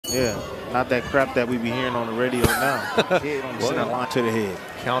Yeah, not that crap that we be hearing on the radio now. Hit on the center line to the head.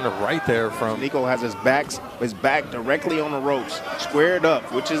 Counter right there from Nico has his back directly on the ropes, squared up,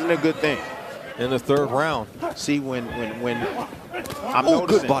 which isn't a good thing. in the third round. See, when I'm Oh, noticing,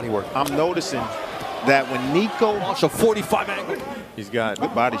 good body work. I'm noticing that when Nico Walsh a 45 angle. He's got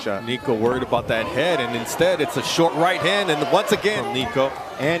good body shot, Nico worried about that head, and instead it's a short right hand, and once again from Nico.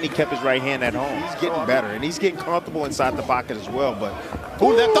 and he kept his right hand at home. He's getting better, and he's getting comfortable inside the pocket as well. But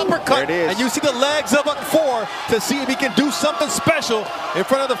Ooh, that uppercut, there it is. and you see the legs of four to see if he can do something special in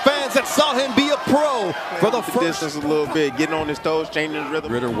front of the fans that saw him be a pro for the first. Distance a little bit, getting on his toes, changing his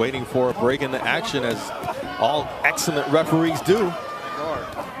rhythm. Ritter waiting for a break in the action, as all excellent referees do.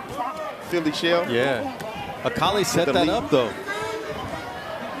 Philly shell. Yeah, Akale set that up though.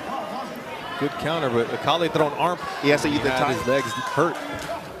 Good counter, but Akale throwing arm. He has to either had tie his legs hurt.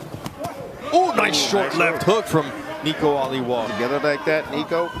 Oh, nice short left hook from Nico Ali Walsh. together like that,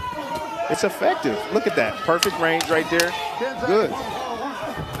 Nico. It's effective. Look at that. Perfect range right there. Good.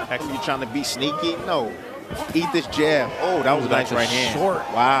 Actually, you're trying to be sneaky? No. Eat this jab. Oh, that was a nice that's a right hand. short.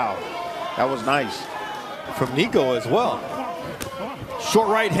 Wow. That was nice. From Nico as well. Short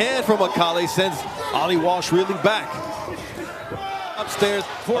right hand from Akale sends Ali Walsh reeling back. Upstairs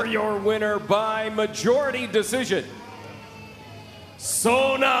For your winner by majority decision,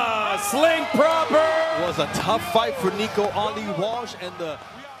 Sona Sling Proper. was a tough fight for Nico Ali Walsh, and the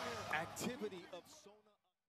activity.